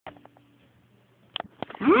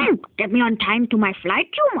Get me on time to my flight,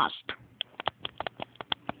 you must.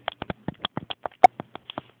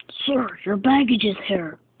 Sir, your baggage is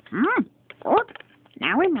here. Good.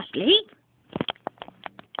 Now we must leave.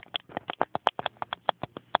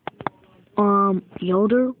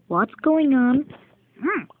 Yoda, what's going on?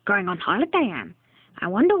 Going on holiday, I am. I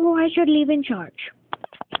wonder who I should leave in charge.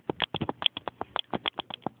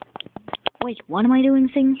 Wait, what am I doing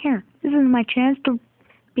sitting here? This is my chance to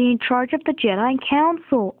be in charge of the Jedi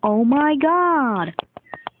Council. Oh my god!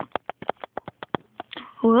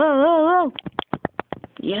 Whoa!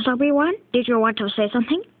 Yes, Obi-Wan? Did you want to say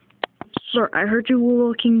something? Sir, I heard you were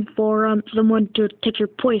looking for someone to take your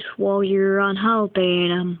place while you're on holiday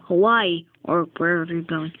in Hawaii, or wherever you're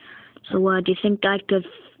going. So, do you think I could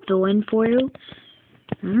fill in for you?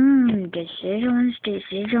 Decisions.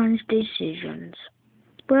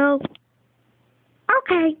 Well,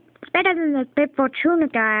 okay. It's better than the Bib Fortuna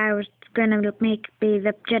guy I was gonna make be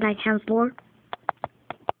the Jedi Counselor.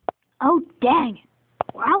 Oh, dang!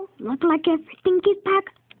 Well, look like everything is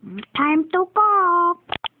back. Time to go.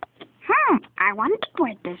 I wonder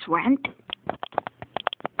where this went.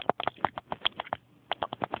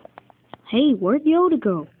 Hey, where'd Yoda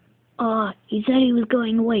go? He said he was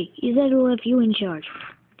going away. He said he'll have you in charge.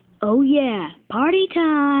 Oh yeah, party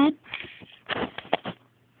time!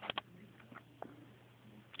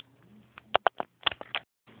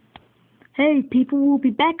 Hey, people will be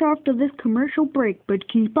back after this commercial break, but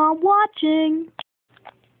keep on watching!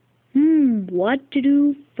 What to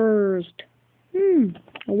do first?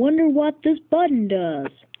 I wonder what this button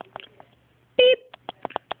does. Beep!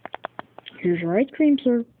 Here's your ice cream,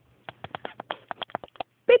 sir.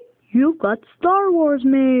 Beep! You got Star Wars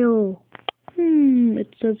mail!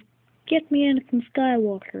 It says, get me Anakin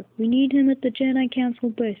Skywalker. We need him at the Jedi Council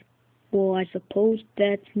base. Well, I suppose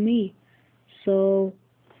that's me. So,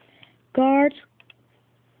 guards,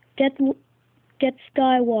 get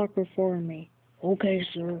Skywalker for me. Okay,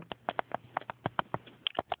 sir.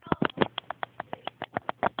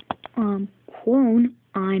 Clone,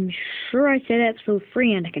 I'm sure I said episode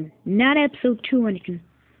 3, Anakin, not episode 2, Anakin.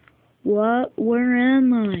 What? Where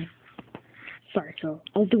am I? Sorry, sir.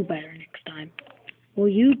 I'll do better next time. Well,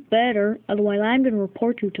 you'd better, otherwise I'm going to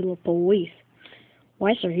report you to the police.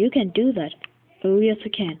 Why, sir, you can't do that. Oh, yes, I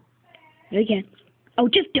can. I can. Oh,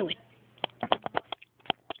 just do it.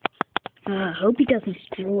 Hope he doesn't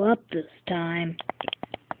screw up this time.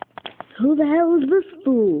 Who the hell is this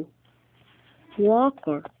fool?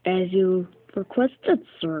 Walker, as you requested,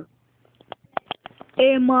 sir.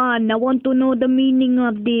 Hey, man, I want to know the meaning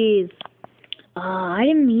of this. I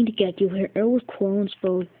didn't mean to get you here. It was Clone's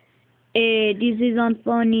fault. Hey, this isn't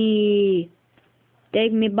funny.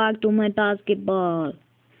 Take me back to my basketball.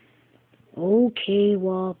 Okay,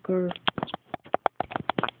 Walker.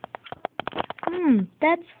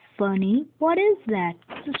 That's funny. What is that?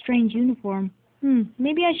 It's a strange uniform.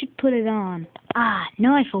 Maybe I should put it on.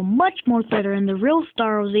 Now I feel much more better in the real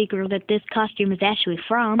Star Wars Eagle that this costume is actually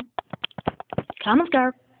from. Come on,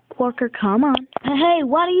 Skywalker, come on. Hey,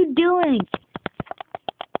 what are you doing?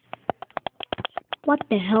 What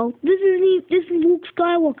the hell? This is Luke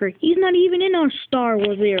Skywalker. He's not even in our Star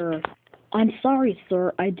Wars era. I'm sorry,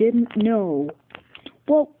 sir. I didn't know.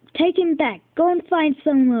 Well, take him back. Go and find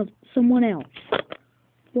someone else.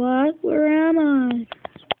 What? Where am I?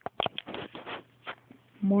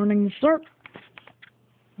 Morning, sir.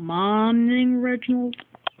 Morning, Reginald.